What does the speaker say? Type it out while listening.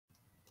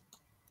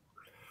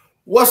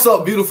What's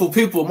up, beautiful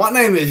people? My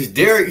name is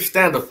Derek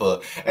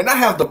Standifer, and I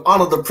have the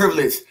honor, the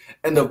privilege,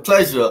 and the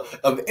pleasure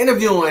of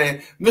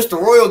interviewing Mr.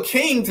 Royal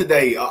King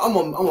today. I'm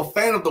a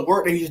fan of the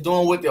work that he's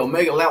doing with the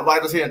Omega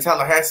Lamplighters here in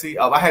Tallahassee.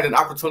 I had an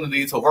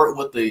opportunity to work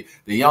with the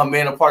young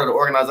men a part of the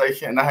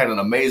organization, and I had an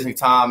amazing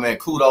time, man.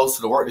 Kudos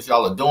to the work that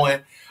y'all are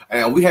doing.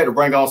 And we had to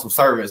bring on some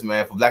servants,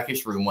 man, for Black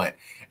History Month,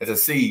 and to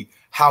see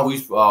how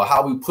we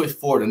push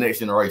forward the next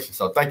generation.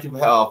 So thank you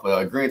for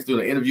agreeing to do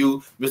the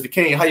interview. Mr.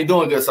 King, how you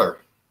doing, good sir?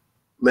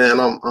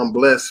 Man, I'm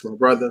blessed, my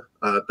brother.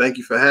 Thank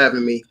you for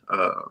having me.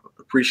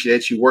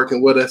 Appreciate you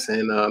working with us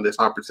and this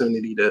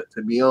opportunity to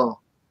be on.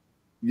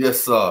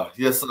 Yes, sir.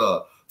 Yes,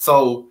 sir.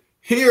 So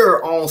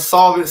here on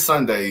Solving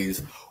Sundays,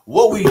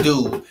 what we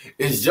do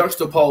is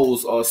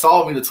juxtapose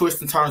solving the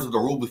twists and turns of the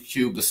Rubik's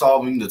Cube to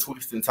solving the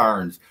twists and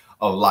turns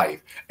of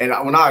life. And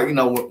when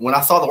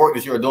I saw the work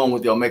that you're doing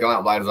with the Omega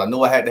Lamplighters, I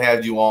knew I had to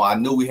have you on. I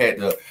knew we had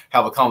to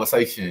have a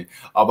conversation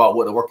about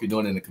what the work you're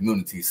doing in the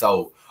community.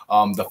 So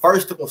the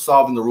first step of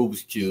solving the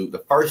Rubik's Cube, the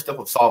first step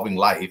of solving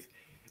life,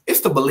 is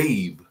to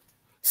believe.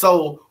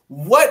 So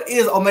what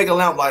is Omega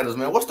Lamplighters,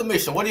 man? What's the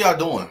mission? What are y'all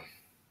doing?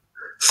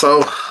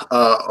 So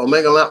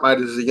Omega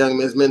Lamplighters is a young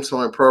men's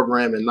mentoring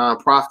program and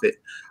nonprofit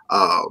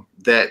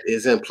that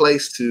is in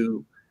place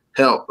to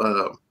help,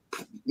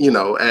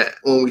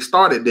 when we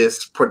started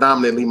this,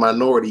 predominantly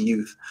minority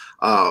youth,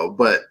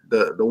 but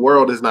the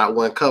world is not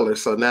one color.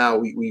 So now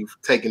we've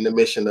taken the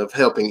mission of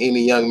helping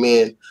any young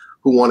men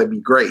who want to be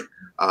great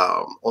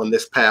on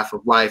this path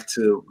of life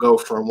to go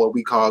from what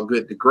we call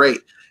good to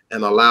great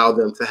and allow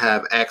them to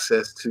have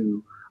access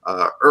to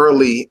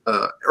early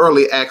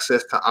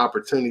access to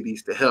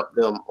opportunities to help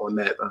them on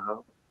that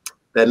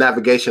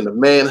navigation of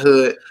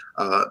manhood,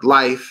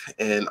 life,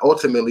 and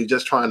ultimately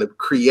just trying to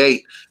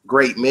create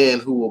great men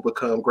who will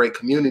become great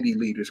community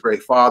leaders,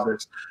 great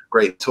fathers,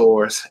 great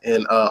mentors,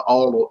 and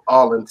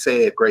all in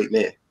said great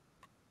men.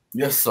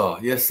 Yes, sir.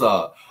 Yes,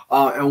 sir.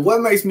 And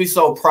what makes me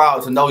so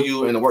proud to know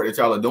you and the work that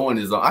y'all are doing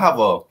is I have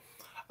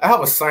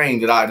a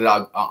saying that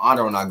I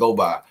honor and I go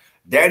by.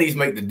 Daddies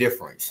make the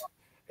difference,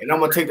 and I'm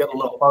gonna take that a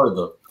little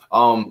further.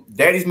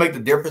 Daddies make the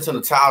difference in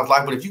a child's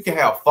life, but if you can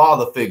have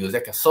father figures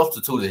that can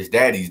substitute as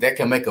daddies, that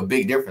can make a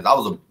big difference. I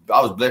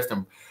was blessed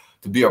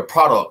to be a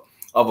product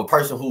of a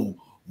person who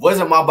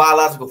wasn't my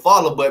biological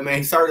father, but man,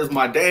 he served as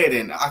my dad,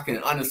 and I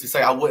can honestly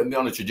say I wouldn't be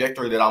on the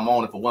trajectory that I'm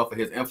on if it weren't for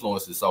his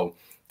influences. So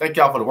thank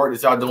y'all for the work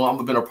that y'all doing.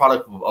 I've been a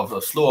product of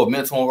a slew of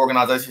mentoring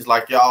organizations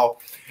like y'all,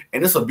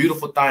 and it's a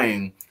beautiful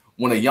thing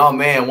when a young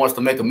man wants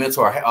to make a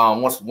mentor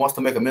wants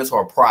to make a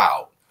mentor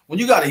proud. When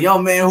you got a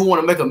young man who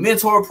want to make a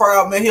mentor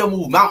proud, man, he'll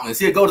move mountains.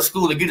 He'll go to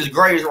school to get his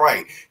grades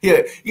right.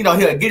 He'll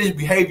get his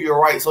behavior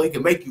right so he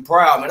can make you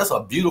proud, man. That's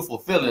a beautiful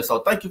feeling. So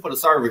thank you for the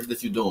service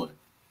that you're doing.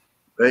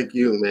 Thank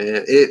you,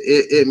 man.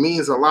 It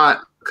means a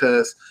lot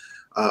because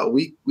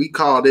we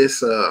call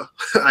this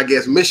I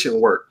guess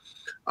mission work.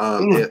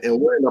 And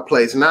we're in a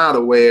place now to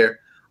where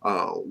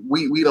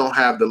we don't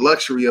have the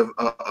luxury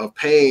of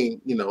paying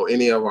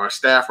any of our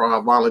staff or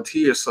our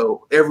volunteers.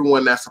 So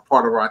everyone that's a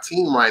part of our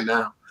team right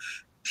now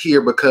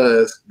here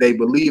because they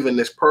believe in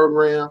this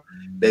program,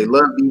 they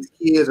love these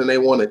kids, and they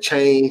want to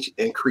change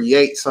and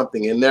create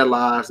something in their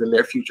lives and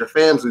their future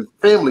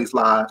families'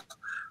 lives.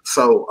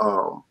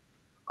 So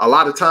a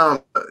lot of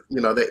times,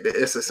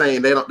 it's the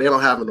saying they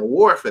don't have an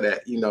award for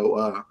that,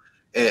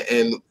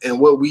 and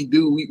what we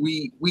do,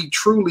 we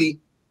truly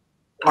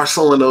are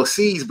sowing those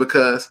seeds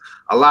because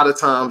a lot of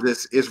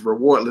times it's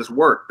rewardless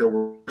work. The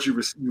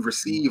rewards you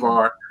receive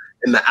are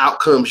in the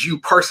outcomes you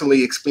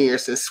personally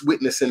experience and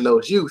witnessing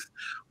those youth.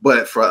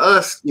 But for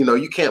us,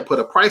 you can't put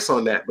a price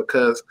on that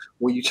because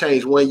when you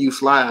change one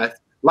youth's life,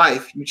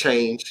 you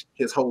change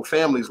his whole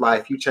family's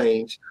life. You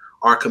change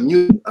our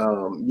community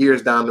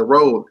years down the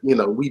road.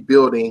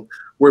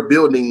 We're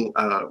building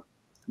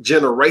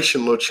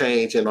generational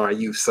change in our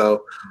youth.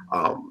 So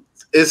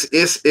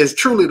it's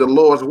truly the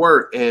Lord's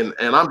work, and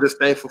I'm just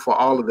thankful for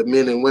all of the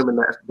men and women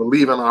that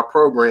believe in our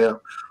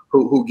program,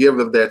 who give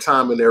of their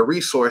time and their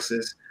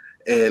resources,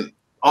 and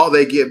all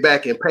they get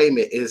back in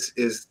payment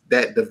is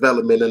that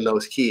development in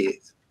those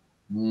kids.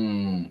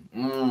 And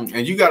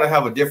you got to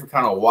have a different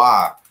kind of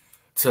why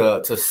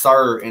to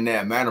serve in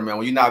that manner, man.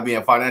 When you're not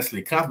being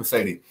financially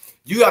compensated,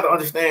 you got to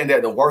understand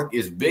that the work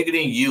is bigger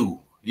than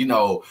you.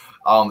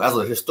 As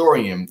a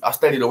historian, I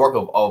studied the work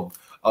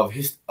of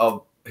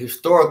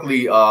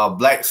historically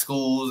Black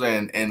schools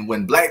and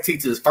when Black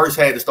teachers first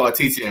had to start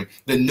teaching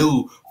the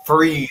new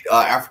freed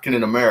African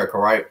in America,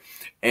 right?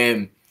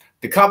 And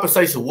the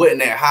compensation wasn't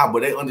that high,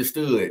 but they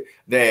understood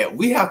that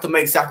we have to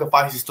make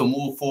sacrifices to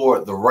move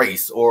forward the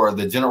race or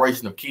the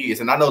generation of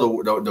kids. And I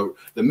know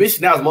the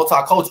mission now is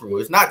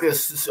multicultural. It's not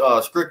just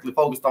strictly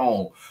focused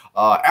on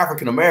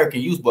African American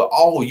youth, but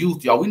all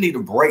youth, y'all. We need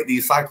to break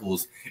these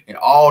cycles in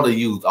all the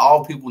youth.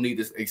 All people need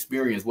to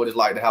experience what it's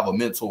like to have a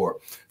mentor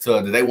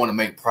that they want to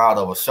make proud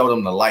of, or show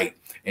them the light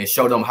and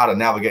show them how to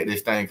navigate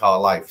this thing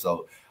called life.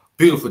 So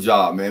beautiful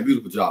job, man.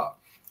 Beautiful job.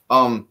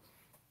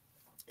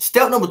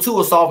 Step number 2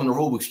 of solving the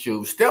Rubik's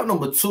Cube. Step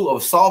number 2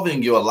 of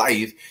solving your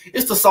life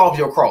is to solve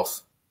your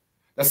cross.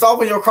 Now,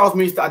 solving your cross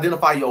means to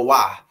identify your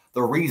why,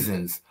 the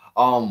reasons.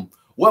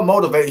 What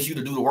motivates you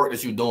to do the work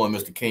that you're doing,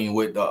 Mr. King,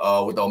 with the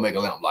Omega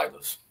Lamp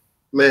Lighters?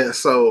 Man,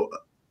 so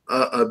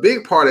a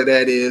big part of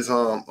that is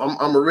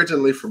I'm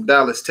originally from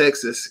Dallas,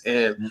 Texas,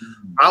 and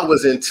I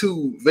was in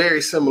two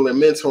very similar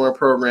mentoring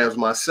programs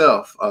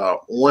myself.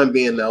 One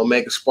being the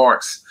Omega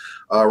Sparks,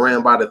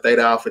 ran by the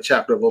Theta Alpha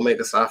chapter of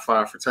Omega Psi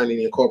Phi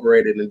Fraternity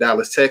Incorporated in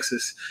Dallas,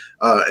 Texas,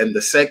 and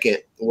the second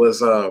was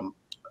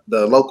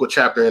the local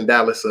chapter in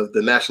Dallas of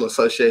the National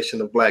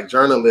Association of Black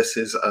Journalists,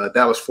 is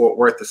Dallas-Fort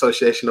Worth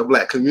Association of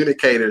Black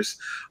Communicators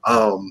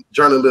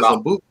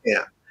Journalism Boot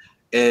Camp.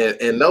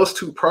 And those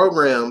two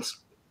programs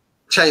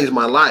changed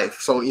my life.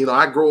 So, you know,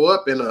 I grew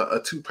up in a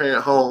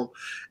two-parent home,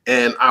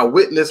 and I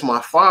witnessed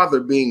my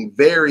father being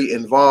very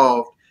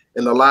involved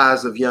in the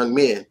lives of young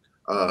men,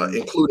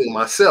 including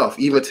myself.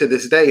 Even to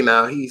this day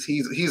now,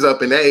 he's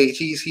up in age.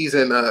 He's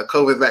in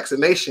COVID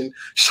vaccination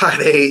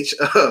shot age,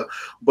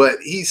 but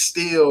he's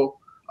still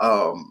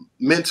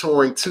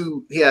mentoring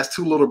two. He has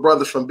two little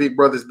brothers from Big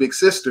Brothers Big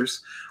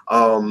Sisters.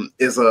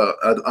 Is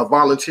a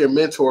volunteer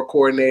mentor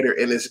coordinator,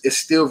 and is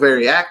still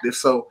very active.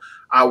 So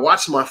I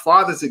watched my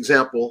father's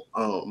example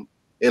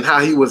and how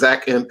he was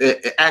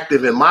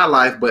active in my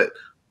life, but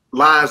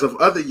lives of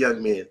other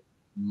young men.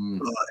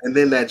 And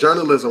then that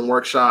journalism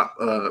workshop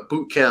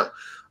boot camp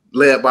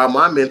led by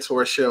my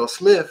mentor, Cheryl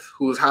Smith,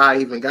 who's how I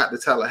even got to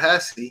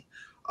Tallahassee.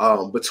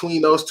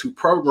 Between those two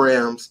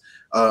programs,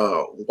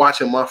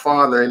 watching my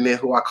father and then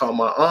who I call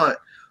my aunt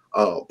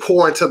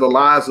pour into the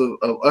lives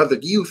of other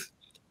youth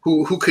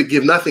who could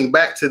give nothing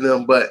back to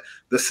them but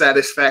the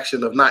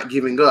satisfaction of not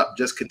giving up,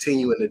 just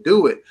continuing to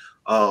do it,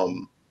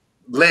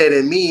 led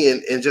in me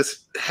and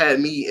just had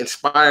me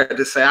inspired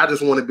to say, I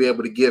just want to be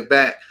able to give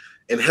back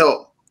and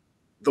help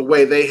the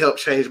way they helped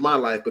change my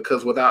life.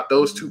 Because without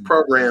those two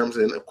programs,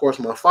 and of course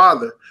my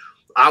father,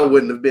 I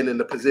wouldn't have been in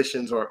the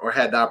positions or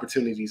had the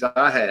opportunities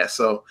I had.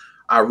 So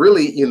I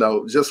really, you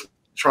know, just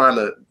trying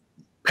to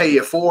pay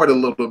it forward a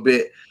little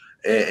bit.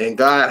 And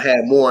God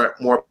had more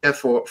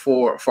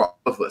for all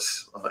of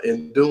us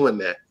in doing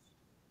that.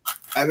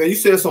 I mean, you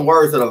said some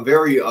words that are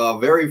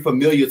very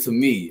familiar to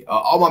me.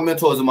 All my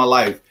mentors in my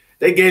life,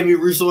 they gave me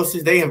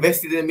resources, they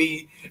invested in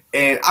me,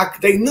 and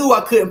they knew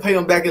I couldn't pay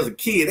them back as a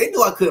kid. They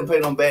knew I couldn't pay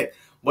them back,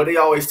 but they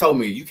always told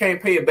me, you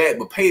can't pay it back,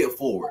 but pay it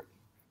forward.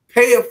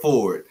 Pay it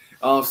forward.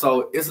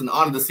 So it's an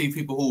honor to see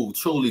people who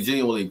truly,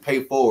 genuinely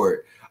pay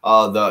forward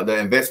the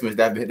investments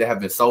that have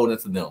been sold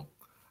into them.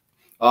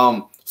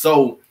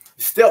 So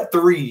step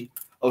 3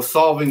 of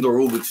solving the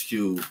Rubik's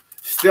Cube,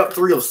 step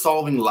 3 of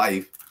solving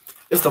life,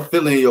 is to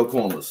fill in your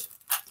corners.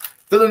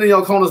 Filling in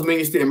your corners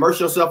means to immerse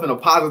yourself in a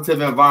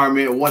positive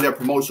environment, one that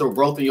promotes your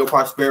growth and your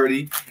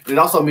prosperity. And it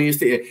also means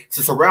to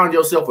surround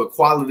yourself with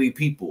quality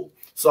people.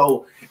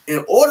 So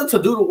in order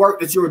to do the work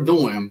that you're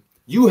doing,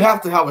 you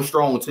have to have a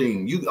strong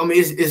team.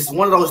 It's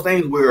one of those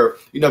things where,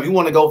 you know, if you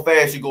want to go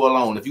fast, you go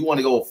alone. If you want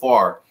to go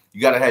far,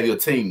 you got to have your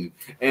team.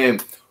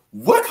 And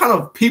what kind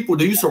of people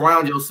do you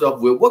surround yourself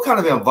with? What kind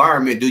of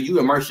environment do you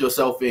immerse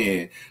yourself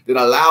in that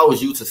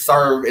allows you to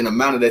serve in the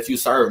manner that you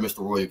serve, Mr.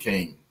 Royle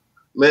King?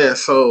 Man,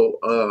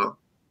 so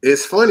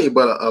it's funny,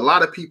 but a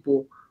lot of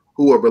people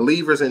who are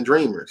believers and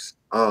dreamers,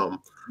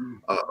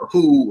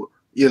 who,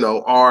 you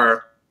know,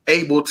 are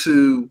able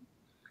to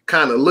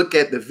kind of look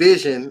at the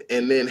vision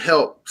and then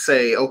help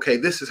say, okay,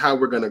 this is how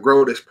we're going to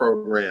grow this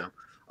program.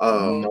 A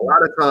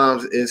lot of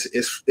times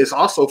it's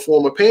also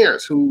former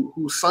parents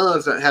whose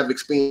sons have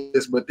experienced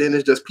this, but then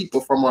it's just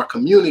people from our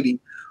community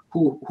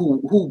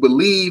who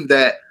believe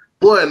that,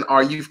 one,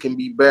 our youth can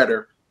be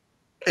better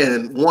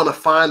and want to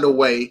find a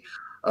way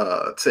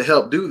to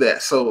help do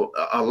that. So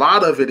a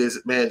lot of it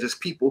is, man, just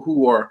people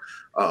who are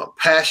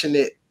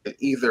passionate and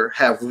either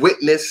have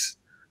witnessed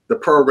the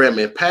program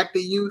impact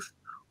the youth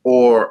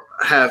or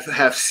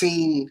have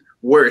seen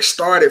where it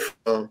started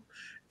from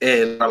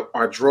and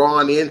are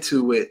drawn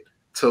into it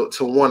to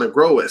want to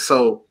grow it.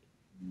 So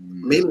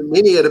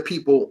many of the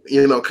people,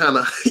 you know, kind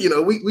of, you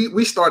know,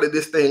 we started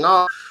this thing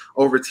off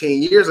over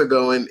 10 years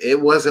ago, and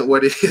it wasn't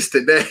what it is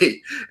today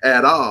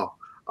at all.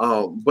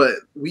 But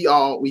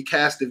we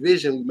cast the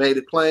vision, we made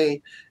it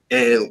plain,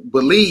 and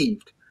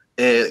believed.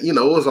 And, you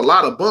know, it was a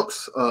lot of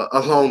bumps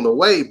along the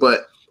way,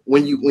 but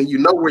when you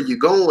know where you're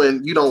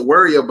going, you don't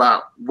worry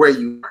about where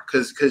you are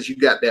because you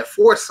got that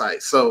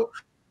foresight. So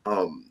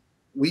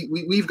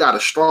we've got a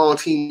strong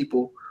team of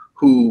people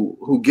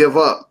who give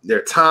up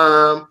their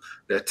time,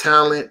 their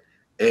talent,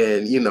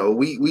 and, you know,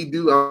 we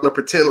do, I want to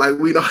pretend like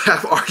we don't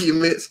have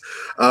arguments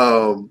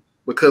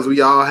because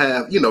we all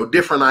have, you know,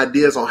 different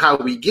ideas on how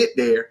we get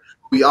there.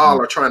 We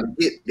all are trying to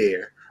get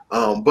there.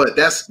 But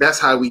that's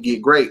how we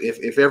get great.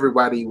 If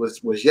everybody was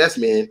yes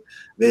men,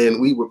 then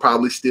we would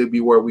probably still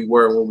be where we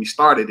were when we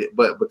started it.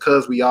 But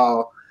because we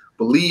all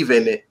believe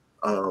in it,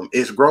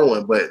 it's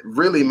growing. But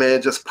really,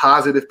 man, just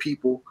positive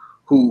people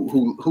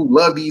who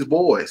love these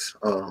boys,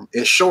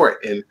 in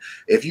short. And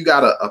if you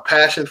got a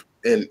passion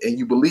and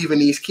you believe in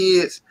these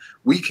kids,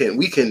 we can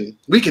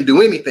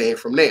do anything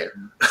from there.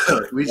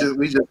 we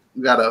just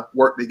gotta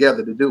work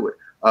together to do it.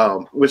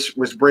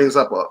 Which brings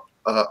up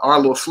our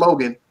little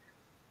slogan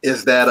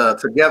is that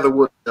together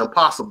we're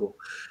impossible.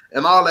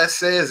 And all that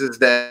says is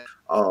that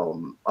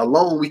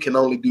alone we can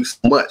only do so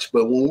much.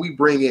 But when we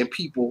bring in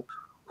people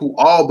who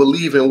all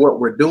believe in what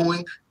we're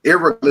doing,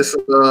 regardless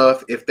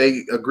of if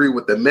they agree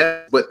with the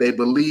message, but they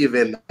believe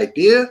in the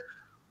idea,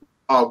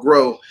 all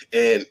grow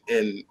and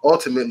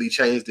ultimately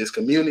change this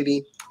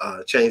community,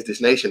 change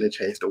this nation, and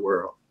change the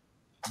world.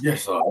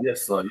 Yes, sir.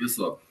 Yes, sir. Yes,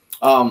 sir.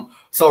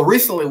 So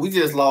recently we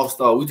just lost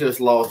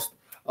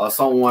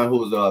someone who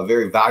was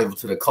very valuable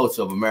to the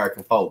culture of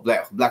American folk,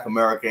 Black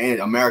America and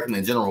American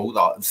in general.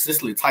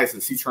 Cicely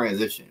Tyson. She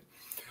transitioned.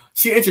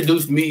 She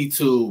introduced me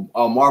to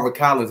Marva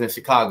Collins in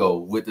Chicago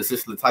with the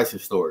Cicely Tyson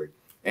story.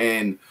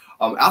 And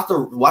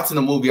after watching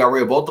the movie, I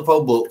read both of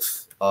her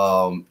books,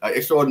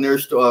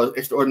 Extraordinary Students,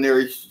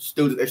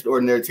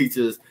 Extraordinary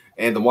Teachers,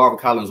 and The Marva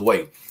Collins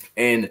Way.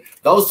 And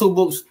those two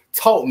books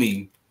taught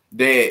me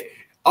that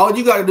all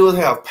you got to do is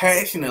have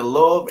passion and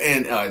love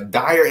and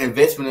dire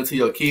investment into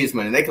your kids,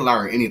 man, and they can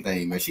learn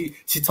anything, man. She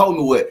taught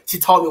me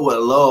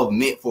what love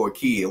meant for a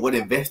kid, what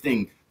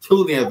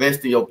truly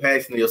investing your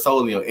passion and your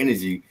soul and your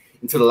energy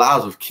into the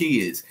lives of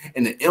kids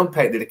and the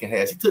impact that it can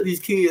have. She took these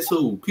kids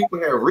who people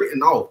had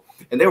written off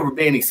and they were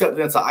being accepted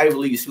into Ivy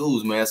League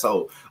schools, man.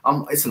 So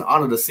it's an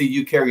honor to see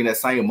you carrying that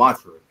same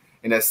mantra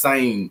and that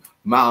same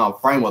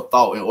frame of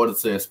thought in order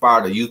to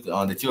inspire the youth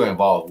that you're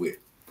involved with.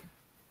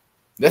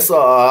 Let's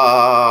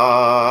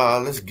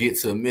get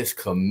to Miss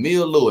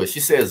Camille Lewis. She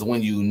says,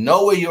 when you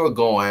know where you're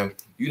going,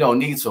 you don't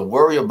need to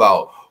worry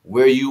about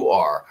where you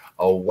are.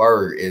 A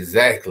word.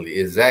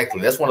 Exactly.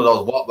 That's one of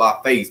those walk by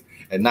faith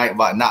and not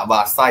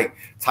by sight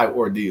type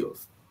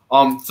ordeals.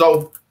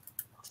 So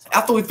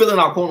after we fill in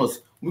our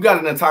corners, we got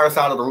an entire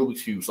side of the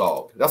Rubik's Cube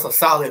solved. That's a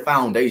solid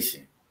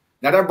foundation.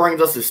 Now that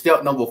brings us to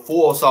step number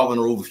 4 of solving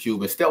the Rubik's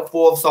Cube. And step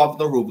 4 of solving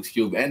the Rubik's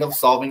Cube and of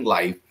solving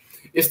life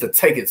is to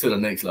take it to the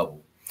next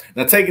level.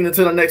 Now, taking it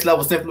to the next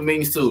level simply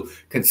means to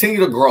continue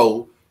to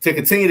grow, to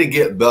continue to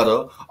get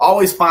better,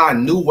 always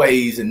find new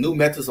ways and new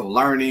methods of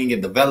learning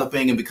and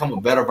developing and become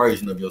a better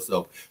version of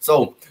yourself.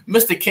 So,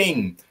 Mr.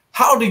 King,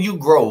 how do you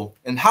grow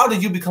and how do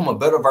you become a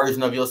better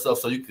version of yourself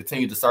so you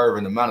continue to serve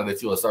in the manner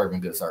that you are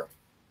serving good service?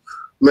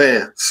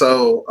 Man,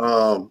 so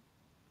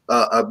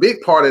a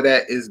big part of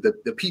that is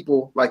the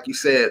people, like you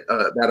said,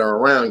 that are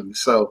around you.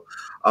 So,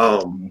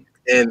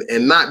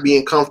 and not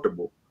being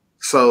comfortable.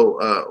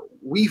 So,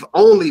 we've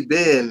only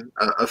been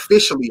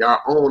officially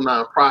our own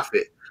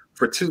nonprofit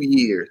for 2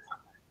 years.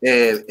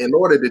 And in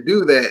order to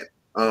do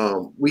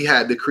that, we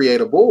had to create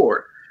a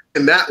board.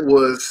 And that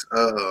was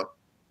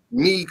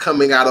me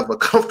coming out of a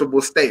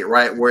comfortable state,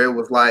 right? Where it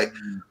was like,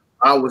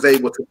 I was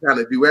able to kind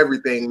of do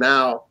everything.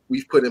 Now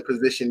we've put in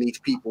position these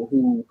people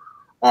who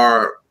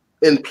are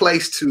in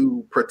place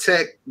to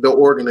protect the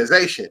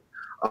organization,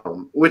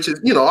 which is,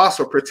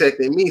 also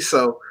protecting me.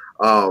 So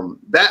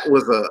that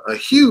was a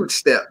huge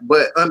step,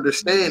 but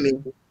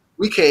understanding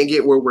we can't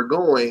get where we're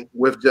going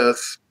with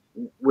just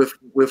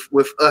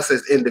with us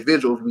as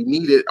individuals. We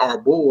needed our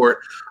board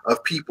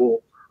of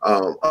people,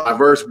 a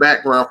diverse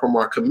background from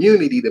our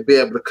community to be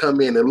able to come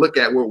in and look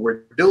at what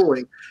we're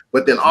doing,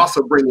 but then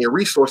also bring in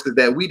resources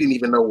that we didn't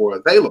even know were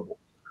available.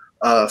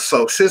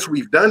 So since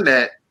we've done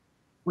that,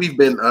 we've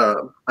been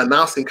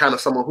announcing kind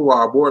of some of who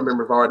our board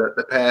members are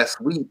the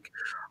past week,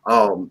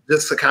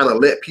 just to kind of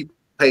let people,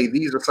 hey,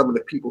 these are some of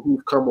the people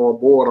who've come on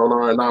board on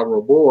our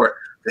inaugural board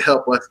to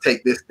help us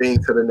take this thing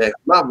to the next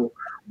level.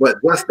 But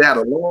just that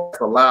alone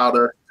allowed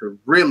us to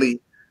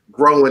really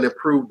grow and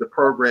improve the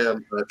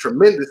program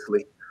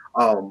tremendously,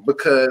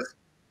 because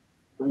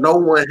no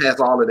one has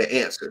all of the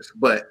answers.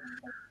 But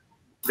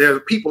there are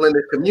people in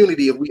this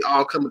community. If we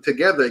all come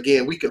together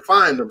again, we can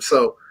find them.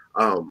 So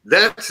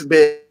that's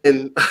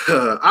been,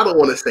 I don't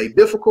want to say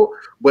difficult,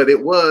 but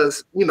it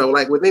was,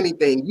 like with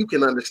anything, you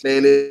can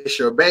understand it's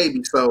your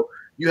baby. So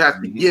you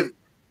have to give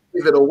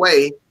it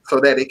away so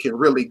that it can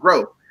really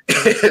grow.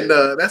 And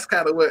that's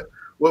kind of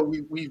what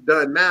we've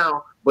done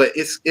now. But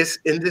it's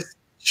in this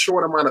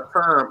short amount of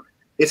time,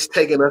 it's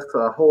taken us to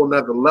a whole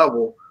nother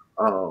level,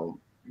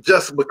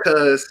 just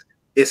because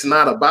it's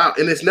not about,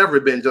 and it's never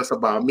been just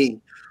about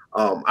me.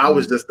 I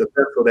was just the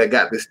vessel that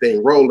got this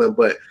thing rolling.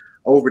 But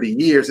over the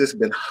years, it's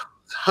been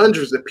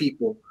hundreds of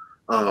people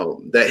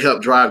that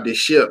helped drive this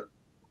ship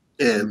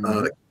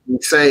and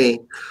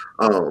insane.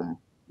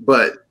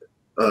 But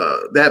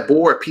that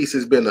board piece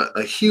has been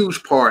a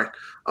huge part.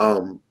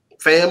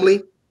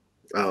 Family,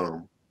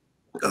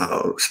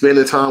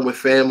 spending time with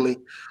family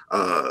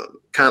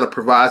kind of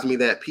provides me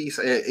that peace.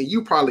 And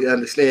you probably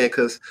understand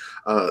because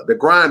the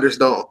grinders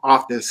don't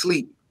often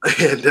sleep.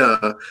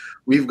 And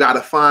we've got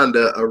to find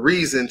a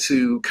reason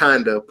to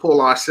kind of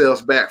pull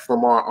ourselves back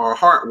from our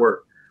hard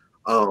work.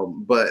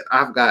 But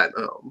I've got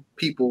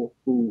people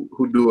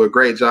who do a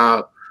great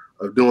job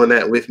of doing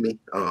that with me.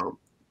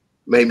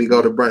 Made me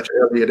go to brunch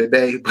earlier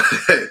today,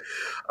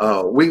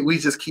 but we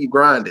just keep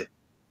grinding.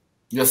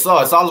 Yes,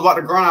 sir. It's all about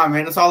the grind,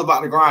 man. It's all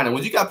about the grind. And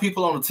when you got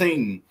people on the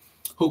team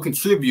who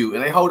contribute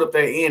and they hold up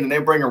their end and they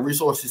bring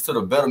resources to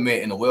the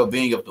betterment and the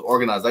well-being of the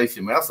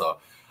organization, man,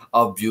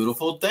 a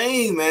beautiful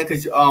thing, man.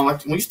 Because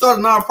when you start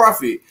a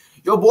nonprofit,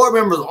 your board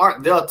members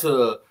aren't there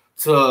to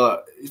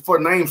for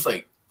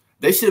namesake.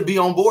 They should be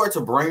on board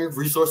to bring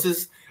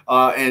resources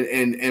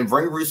and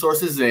bring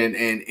resources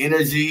and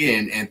energy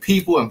and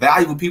people and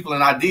valuable people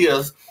and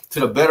ideas to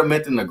the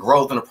betterment and the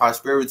growth and the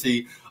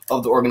prosperity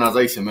of the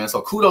organization, man.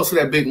 So kudos to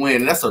that big win.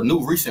 And that's a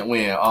new recent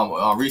win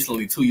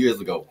recently 2 years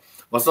ago.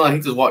 My son, he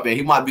just walked in.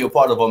 He might be a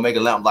part of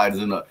Omega Lamplighters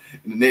in the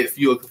next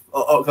few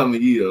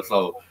upcoming years.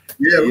 So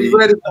yeah, we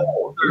ready for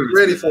it. We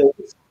ready for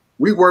it.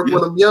 We work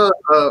with them young.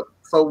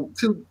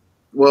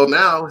 Well,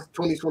 now it's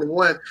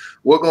 2021.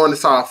 We're going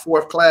to our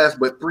 4th class,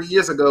 but 3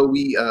 years ago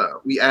we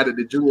added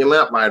the Junior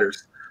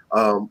Lamplighters,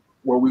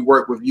 where we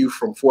work with youth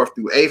from 4th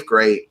through 8th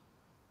grade.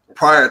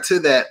 Prior to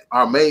that,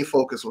 our main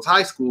focus was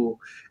high school,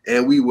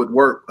 and we would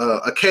work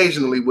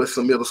occasionally with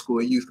some middle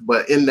school youth.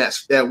 But in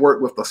that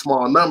work with a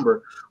small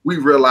number, we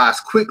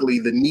realized quickly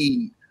the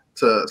need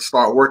to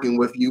start working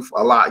with youth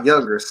a lot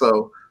younger.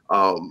 So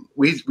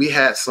we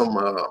had some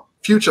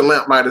future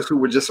lamplighters who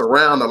were just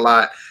around a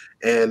lot,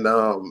 and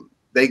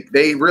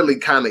they really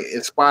kind of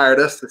inspired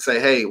us to say,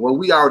 hey, well,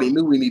 we already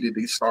knew we needed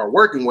to start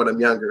working with them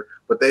younger,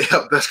 but they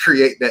helped us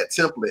create that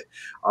template.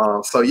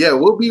 So yeah,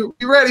 we'll be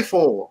ready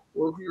for them.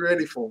 We'll be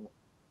ready for them.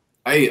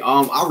 Hey,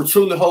 I would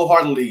truly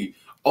wholeheartedly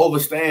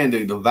understand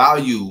the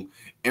value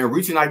in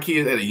reaching our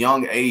kids at a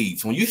young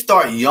age. When you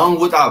start young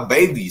with our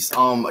babies,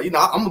 I'm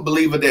a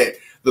believer that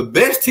the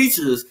best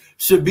teachers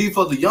should be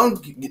for the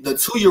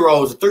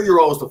 2-year-olds, the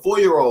 3-year-olds, the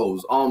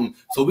 4-year-olds,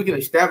 so we can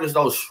establish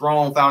those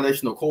strong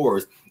foundational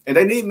cores. And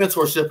they need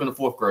mentorship in the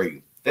 4th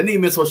grade. They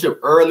need mentorship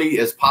early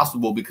as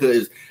possible,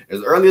 because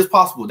as early as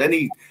possible, they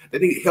need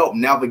help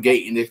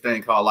navigating this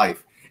thing called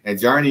life and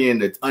journeying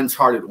the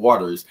uncharted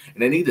waters.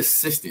 And they need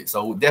assistance.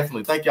 So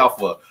definitely thank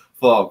y'all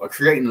for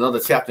creating another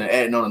chapter and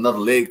adding on another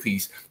leg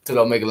piece to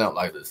the Omega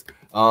Lamplighters.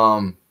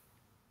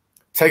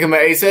 Take them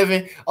at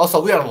 8-7. Also,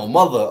 we have a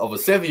mother of a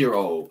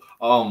 7-year-old.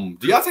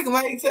 Do y'all take them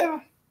at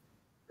 8-7?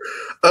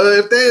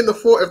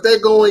 If they're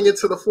going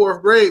into the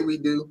 4th grade, we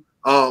do.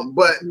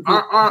 But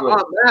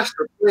our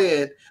master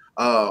plan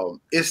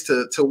is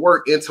to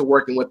work into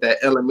working with that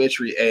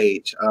elementary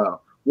age.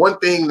 One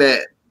thing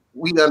that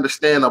we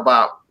understand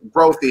about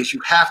growth is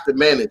you have to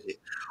manage it.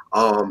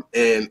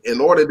 And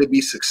in order to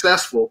be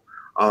successful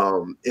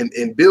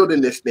in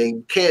building this thing,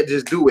 you can't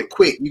just do it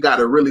quick. You got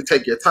to really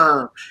take your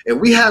time.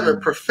 And we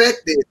haven't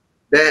perfected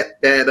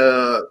that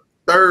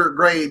 3rd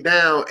grade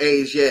down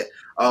age yet,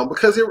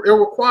 because it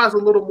requires a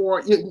little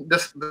more. The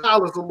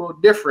style is a little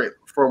different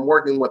from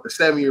working with a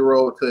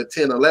 7-year-old to a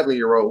 10,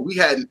 11-year-old. We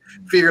hadn't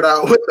figured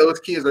out what those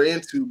kids are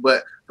into,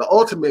 but the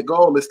ultimate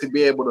goal is to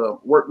be able to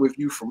work with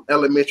you from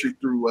elementary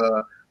through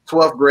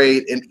 12th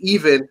grade, and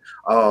even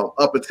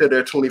up until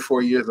they're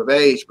 24 years of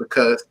age,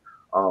 because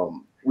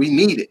we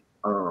need it.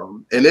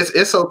 And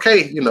it's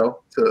okay,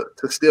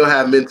 to still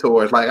have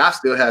mentors. Like I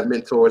still have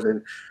mentors,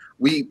 and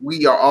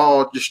we are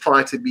all just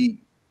trying to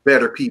be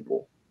better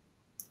people.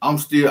 I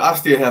still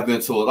have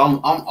mentors. I'm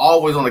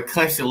always on a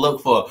constant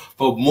look for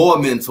more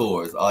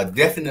mentors.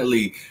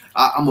 Definitely,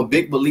 I'm a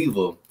big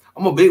believer.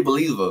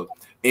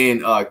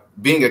 In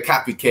being a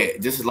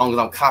copycat, just as long as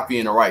I'm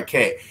copying the right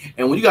cat.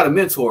 And when you got a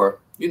mentor,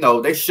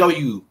 they show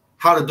you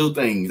how to do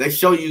things. They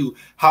show you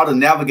how to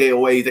navigate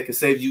ways that can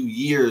save you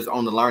years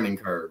on the learning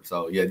curve.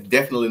 So yeah,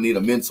 definitely need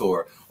a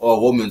mentor or a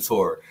woman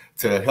mentor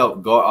to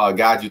help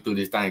guide you through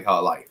this thing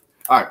called life.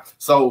 All right,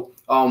 so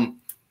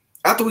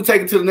after we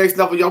take it to the next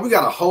level, y'all, we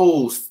got a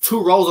whole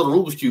 2 rows of the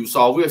Rubik's Cube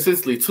solved. We're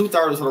essentially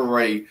 2/3 of the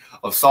way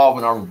of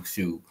solving our Rubik's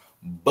Cube.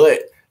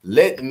 But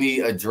let me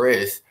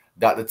address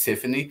Dr.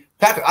 Tiffany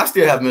Packer. I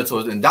still have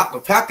mentors, and Dr.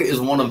 Packer is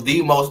one of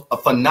the most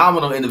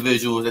phenomenal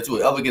individuals that you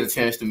will ever get a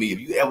chance to meet. If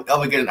you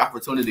ever get an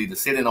opportunity to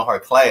sit in on her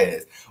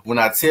class, when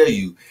I tell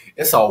you,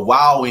 it's a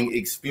wowing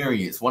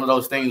experience. One of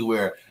those things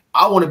where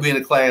I want to be in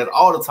the class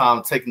all the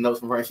time taking notes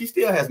from her, and she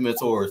still has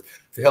mentors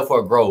to help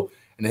her grow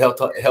and help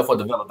her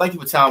develop. Thank you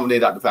for chiming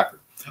in, Dr. Packer.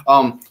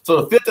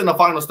 So the 5th and the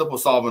final step of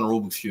solving a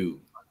Rubik's Cube.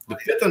 The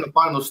 5th and the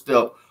final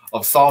step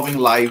of solving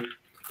life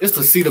is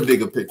to see the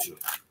bigger picture.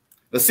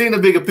 The seeing the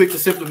bigger picture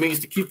simply means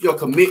to keep your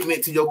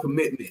commitment to your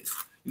commitments.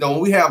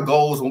 When we have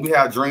goals, when we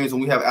have dreams,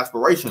 when we have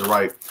aspirations,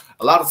 right?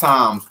 A lot of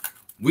times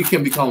we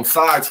can become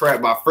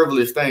sidetracked by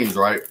frivolous things,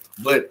 right?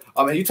 But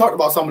you talked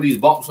about some of these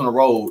bumps on the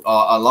road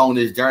along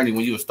this journey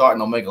when you were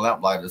starting Omega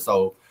Lamplighters.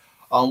 So,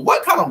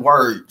 what kind of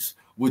words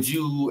would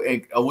you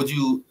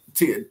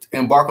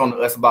embark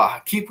on us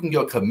about keeping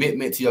your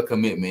commitment to your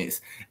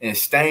commitments and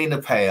staying the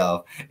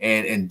path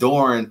and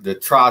enduring the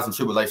trials and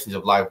tribulations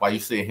of life while you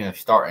sit here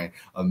starting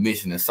a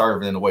mission and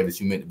serving in the way that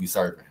you meant to be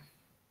serving?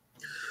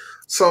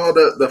 So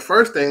the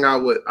first thing I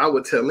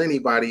would tell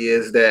anybody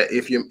is that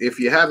if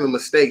you're having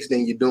mistakes,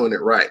 then you're doing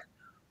it right.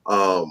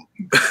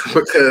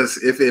 Because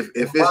if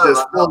it's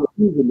just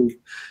easily,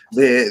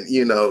 then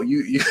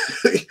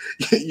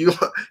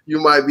you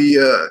might be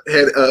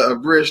had a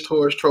bridge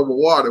towards troubled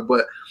water.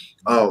 But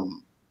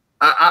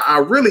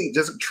I really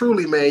just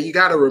truly, man, you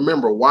got to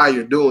remember why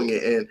you're doing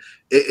it. And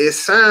it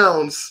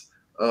sounds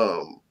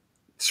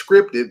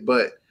scripted,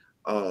 but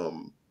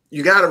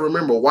you got to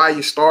remember why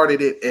you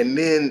started it, and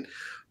then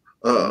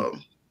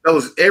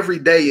those every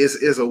day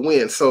is a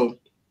win. So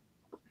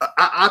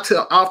I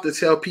often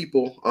tell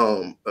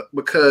people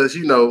because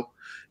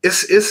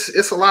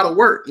it's a lot of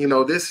work.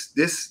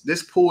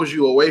 This pulls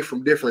you away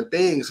from different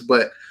things,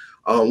 but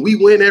we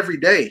win every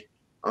day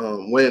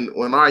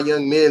when our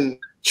young men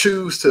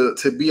choose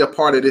to be a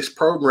part of this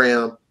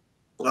program.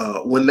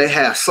 When they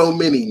have so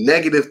many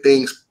negative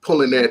things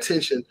pulling their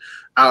attention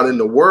out in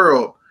the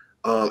world,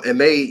 and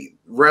they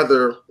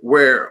rather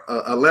wear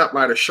a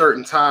lamplighter shirt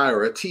and tie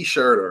or a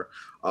t-shirt or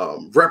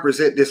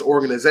represent this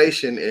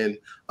organization, and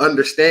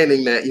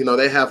understanding that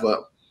they have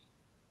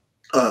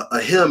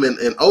a hymn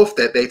and oath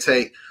that they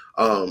take,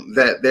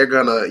 that they're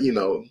gonna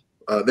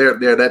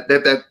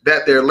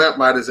they're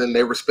lamplighters and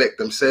they respect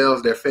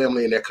themselves, their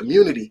family, and their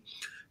community,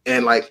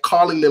 and like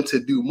calling them to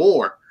do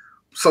more.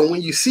 So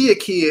when you see a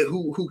kid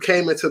who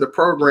came into the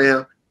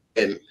program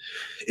and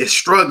is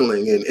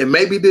struggling and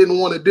maybe didn't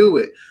want to do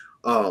it,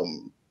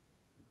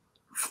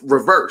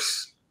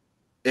 reverse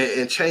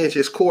and change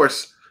his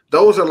course.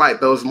 Those are like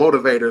those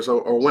motivators,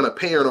 or when a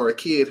parent or a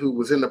kid who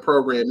was in the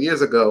program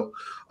years ago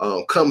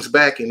comes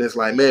back and is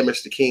like, man,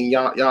 Mr. King,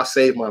 y'all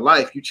saved my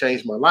life. You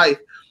changed my life.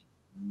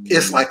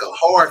 It's like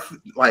hard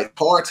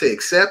to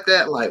accept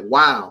that. Like,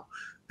 wow,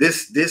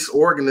 this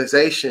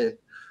organization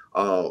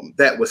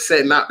that was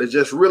setting out to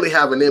just really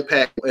have an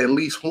impact, at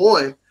least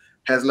one,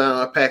 has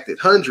now impacted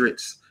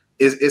hundreds.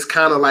 Is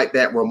kind of like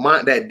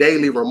that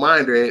daily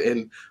reminder,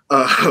 and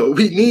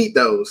we need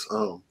those.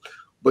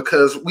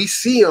 Because we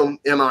see them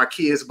in our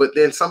kids, but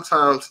then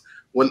sometimes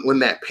when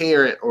that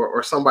parent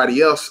or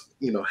somebody else,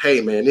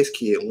 hey man, this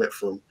kid went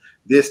from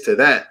this to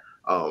that,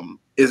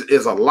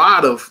 is a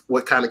lot of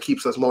what kind of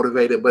keeps us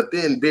motivated. But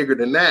then bigger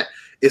than that,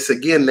 it's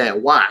again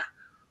that why,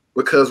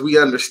 because we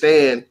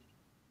understand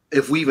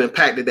if we've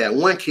impacted that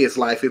one kid's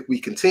life, if we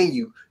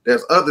continue,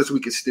 there's others we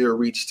can still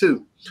reach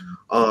too.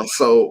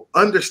 So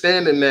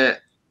understanding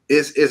that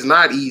is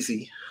not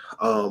easy,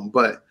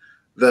 but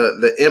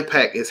the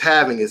impact it's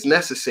having is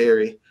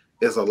necessary,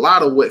 is a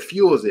lot of what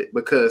fuels it.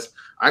 Because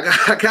I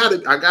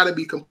gotta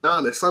be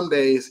honest. Some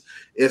days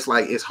it's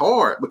like it's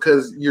hard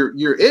because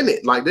you're in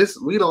it like this.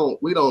 We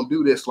don't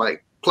do this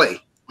like play.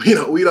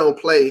 We don't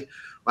play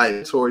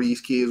like toward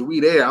these kids. We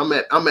there. I'm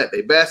at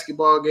their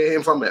basketball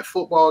games. I'm at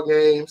football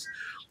games.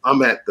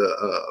 I'm at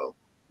the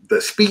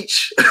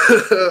speech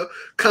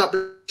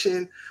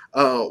competition.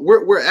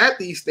 We're at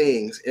these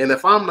things, and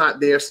if I'm not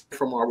there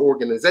from our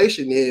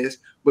organization, is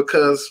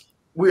because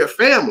we're a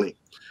family.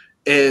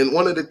 And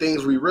one of the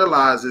things we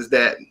realize is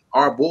that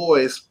our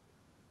boys,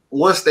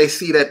 once they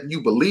see that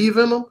you believe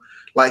in them,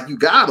 like you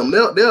got them,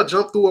 they'll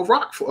jump through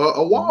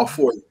a wall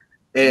for you.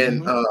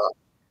 And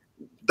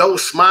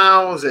those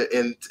smiles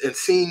and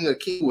seeing a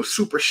kid who was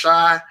super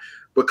shy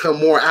become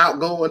more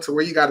outgoing to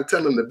where you got to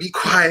tell them to be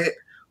quiet.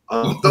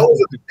 Those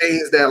are the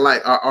things that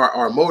like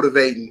are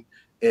motivating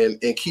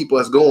and keep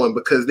us going,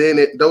 because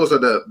then those are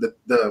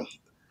the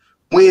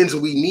wins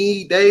we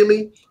need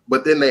daily,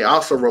 but then they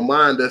also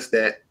remind us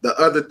that the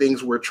other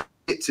things we're trying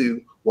to get to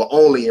will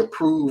only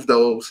improve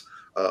those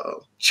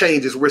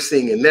changes we're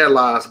seeing in their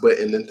lives, but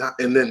in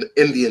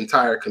the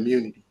entire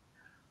community.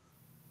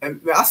 And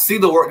I see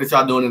the work that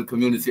y'all doing in the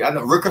community. I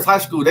know Rutgers High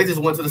School, they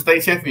just went to the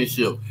state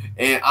championship,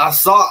 and I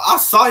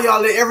saw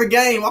y'all at every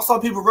game. I saw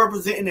people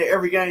representing at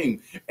every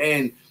game,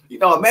 and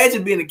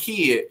imagine being a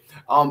kid,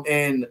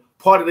 and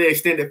part of their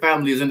extended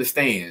family is in the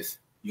stands.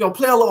 You're gonna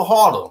play a little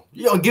harder.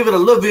 You're gonna give it a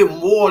little bit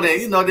more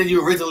than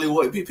you originally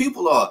would.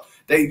 People are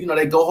they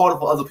go harder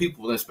for other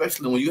people, and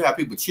especially when you have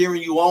people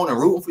cheering you on and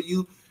rooting for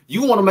you.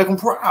 You want to make them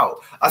proud.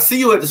 I see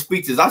you at the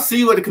speeches. I see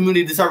you at the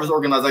community service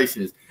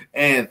organizations,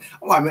 and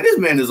I'm like, man, this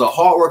man is a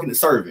hardworking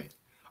servant.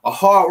 A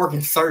hardworking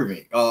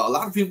servant. A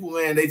lot of people,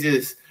 man, they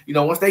just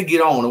once they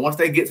get on and once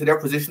they get to their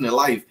position in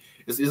life,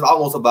 it's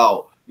almost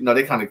about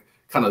they kind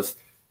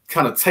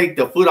of take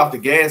their foot off the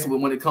gas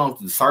when it comes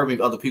to serving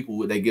other people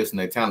with their gifts and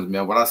their talents,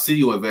 man. But I see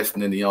you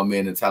investing in the young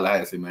men in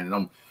Tallahassee, man, and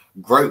I'm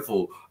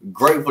grateful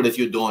that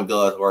you're doing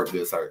God's work,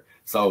 good sir.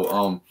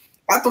 So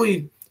after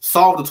we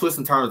solve the twists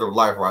and turns of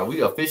life, right,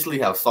 we officially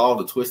have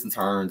solved the twists and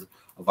turns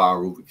of our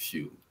Rubik's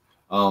Cube.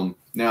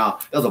 Now,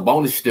 there's a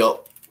bonus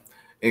step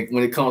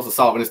when it comes to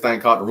solving this thing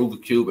called the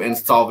Rubik's Cube and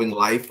solving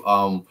life.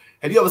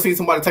 Have you ever seen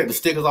somebody take the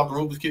stickers off the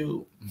Rubik's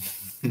Cube?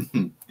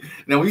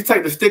 Now, when you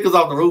take the stickers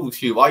off the Rubik's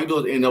Cube, all you do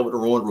is end up with a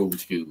ruined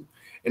Rubik's Cube.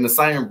 In the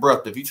same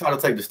breath, if you try to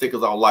take the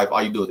stickers off life,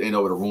 all you do is end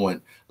up with a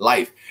ruined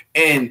life.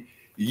 And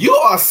you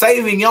are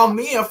saving young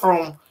men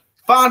from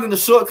finding the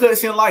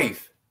shortcuts in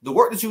life. The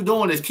work that you're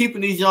doing is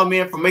keeping these young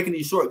men from making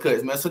these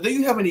shortcuts, man. So do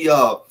you have any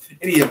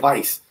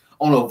advice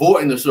on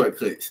avoiding the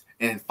shortcuts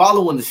and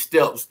following the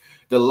steps,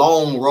 the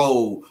long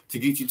road to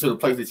get you to the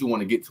place that you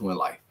want to get to in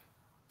life?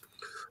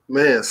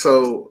 Man,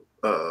 so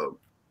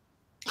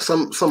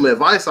some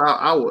advice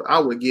I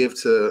would give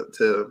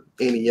to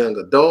any young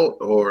adult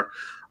or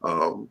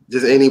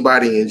just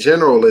anybody in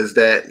general is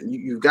that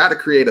you've got to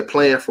create a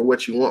plan for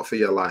what you want for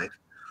your life.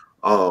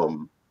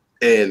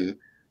 And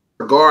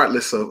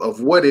regardless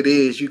of what it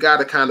is, you got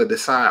to kind of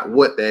decide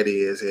what that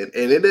is. And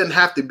it doesn't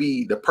have to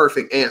be the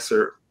perfect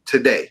answer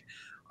today.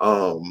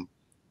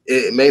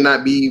 It may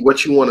not be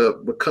what you want to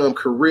become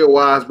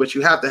career-wise, but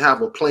you have to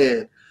have a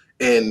plan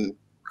and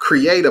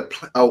create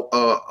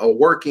a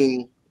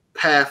working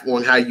path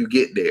on how you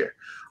get there.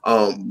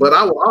 But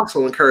I will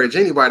also encourage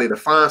anybody to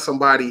find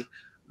somebody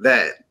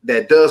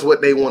that does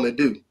what they want to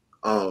do.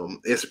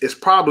 It's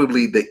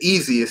probably the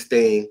easiest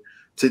thing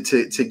to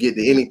get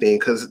to anything,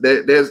 because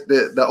there's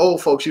the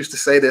old folks used to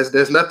say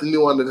there's nothing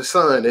new under the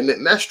sun,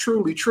 and that's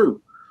truly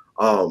true.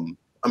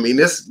 I mean,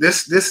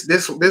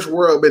 this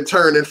world been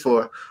turning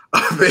for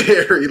a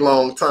very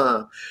long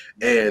time,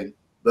 and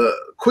the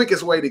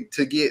quickest way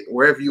to get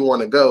wherever you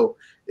want to go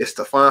is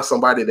to find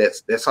somebody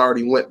that's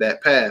already went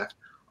that path.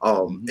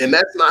 And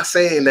that's not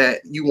saying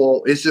that you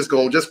won't. It's just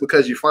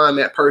because you find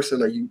that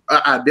person or you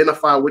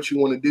identify what you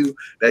want to do,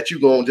 that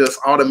you're gonna just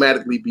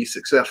automatically be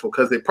successful,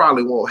 because it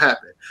probably won't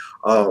happen.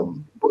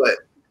 But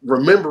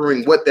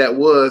remembering what that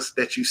was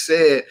that you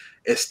said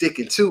and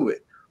sticking to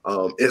it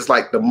is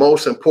like the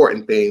most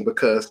important thing,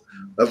 because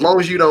as long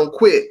as you don't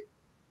quit,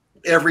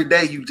 every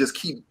day you just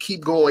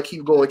keep going.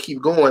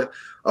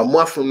 A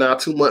month from now,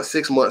 2 months,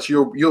 6 months,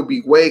 you'll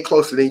be way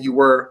closer than you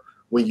were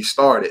when you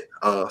started.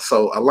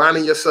 So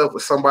aligning yourself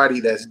with somebody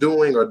that's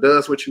doing or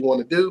does what you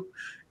want to do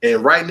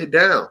and writing it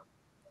down.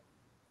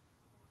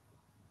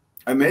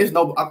 I mean,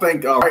 I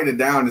think writing it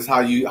down is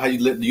how you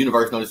let the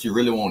universe know that you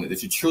really want it,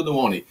 that you truly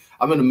want it.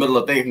 I'm in the middle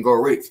of Think and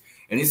Grow Rich,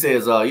 and he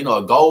says, a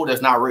goal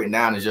that's not written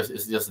down is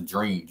just a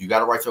dream. You got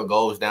to write your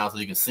goals down so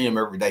you can see them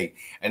every day,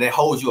 and it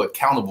holds you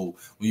accountable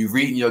when you're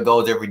reading your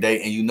goals every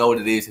day and you know what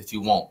it is that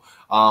you want.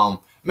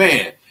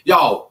 Man,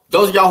 y'all,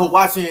 those of y'all who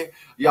watching,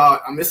 y'all,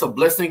 I mean, it's a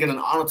blessing and an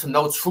honor to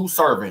know true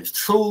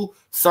servants who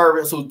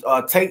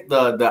take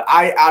the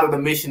I out of the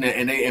mission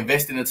and they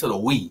invest it into the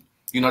we.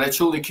 They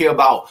truly care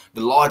about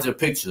the larger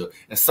picture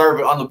and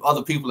serving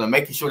other people and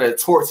making sure that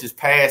torch is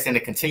passed and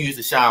it continues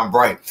to shine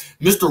bright.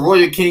 Mr.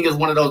 Royle King is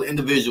one of those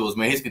individuals,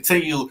 man. He's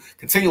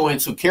continuing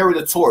to carry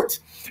the torch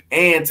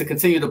and to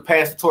continue to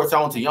pass the torch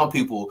on to young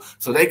people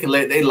so they can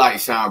let their light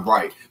shine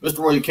bright. Mr.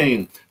 Royle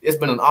King, it's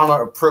been an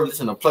honor, a privilege,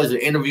 and a pleasure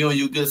interviewing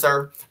you, good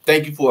sir.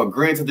 Thank you for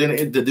agreeing to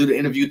do the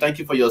interview. Thank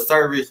you for your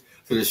service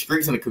to the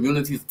streets and the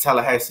communities of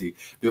Tallahassee.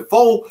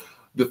 Before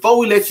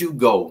we let you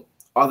go,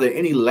 are there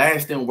any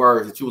lasting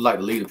words that you would like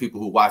to leave the people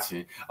who are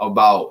watching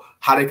about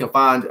how they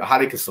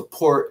can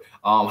support,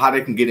 how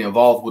they can get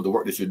involved with the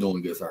work that you're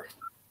doing, good sir?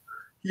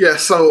 Yeah,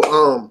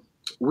 so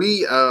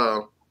we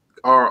are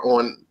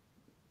on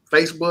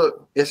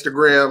Facebook,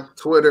 Instagram,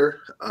 Twitter,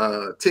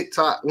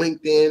 TikTok,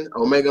 LinkedIn,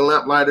 Omega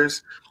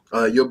Lamplighters.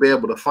 You'll be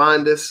able to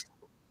find us.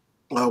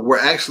 We're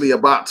actually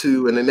about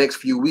to, in the next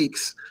few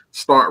weeks,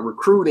 start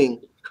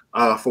recruiting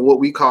for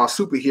what we call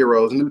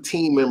superheroes, new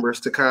team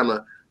members to kind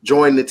of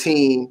join the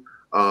team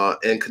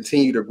and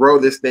continue to grow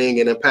this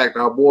thing and impact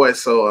our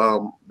boys.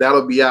 So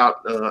that'll be out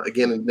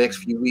again in the next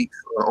few weeks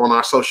on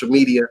our social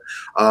media.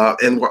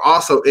 And we're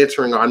also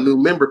entering our new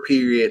member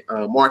period,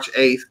 March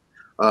 8th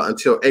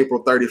until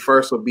April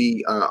 31st will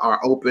be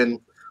our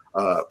open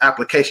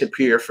application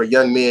period for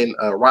young men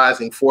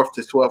rising 4th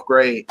to 12th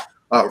grade.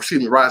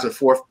 Rising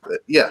 4th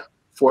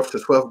to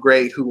 12th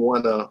grade who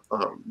want to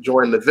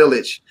join the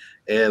village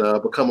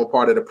and become a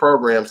part of the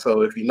program.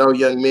 So if you know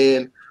young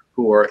men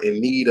who are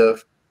in need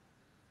of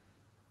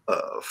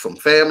some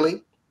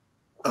family,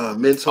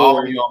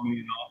 mentoring,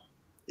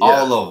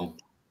 all of them.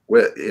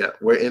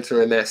 We're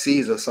entering that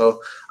season.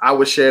 So I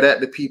would share that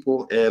to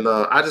people, and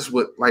I just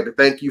would like to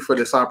thank you for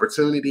this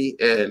opportunity.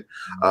 And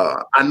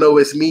I know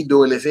it's me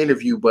doing this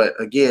interview, but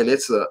again,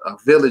 it's a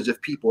village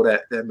of people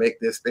that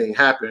make this thing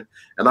happen.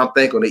 And I'm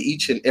thankful to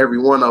each and every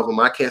one of them.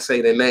 I can't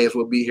say their names.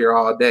 We'll be here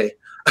all day.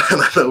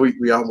 And I know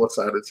we almost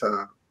out of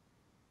time.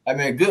 I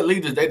mean, good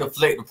leaders, they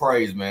deflect the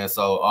praise, man.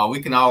 So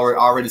we can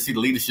already see the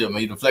leadership,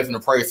 man. You're deflecting the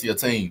praise to your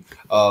team.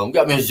 We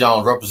got Ms.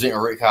 Jones representing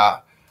Rick High,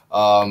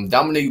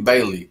 Dominique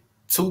Bailey,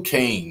 2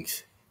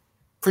 Kings.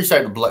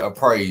 Appreciate the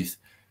praise.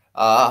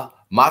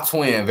 My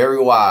twin,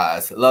 very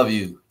wise. Love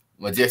you.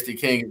 Majestic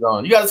King is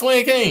on. You got a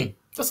twin king?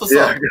 That's what's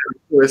up.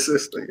 My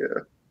sister,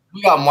 yeah.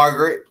 We got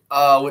Margaret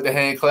with the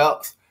hand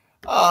claps.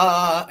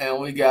 And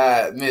we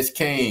got Miss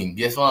King.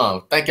 Yes,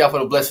 ma'am. Thank y'all for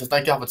the blessings.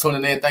 Thank y'all for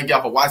tuning in. Thank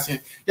y'all for watching.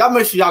 Y'all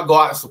make sure y'all go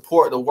out and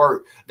support the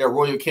work that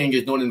Royle King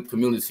is doing in the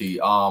community.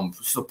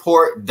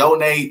 Support,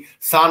 donate,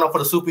 sign up for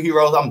the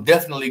superheroes. I'm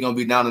definitely going to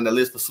be down in the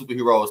list for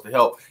superheroes to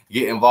help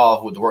get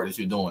involved with the work that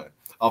you're doing.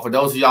 For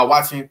those of y'all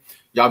watching,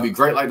 y'all be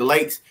great like the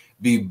lakes.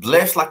 Be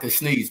blessed like a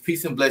sneeze.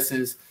 Peace and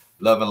blessings,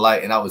 love and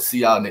light. And I will see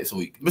y'all next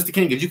week. Mr.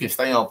 King, if you can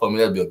stay on for me,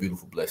 that'll be a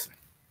beautiful blessing.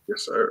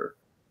 Yes, sir.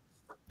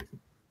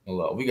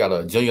 Well, we got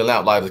a junior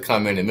lamplighter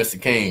coming in, and Mr.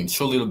 King,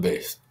 truly the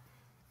best.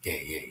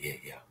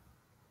 Yeah.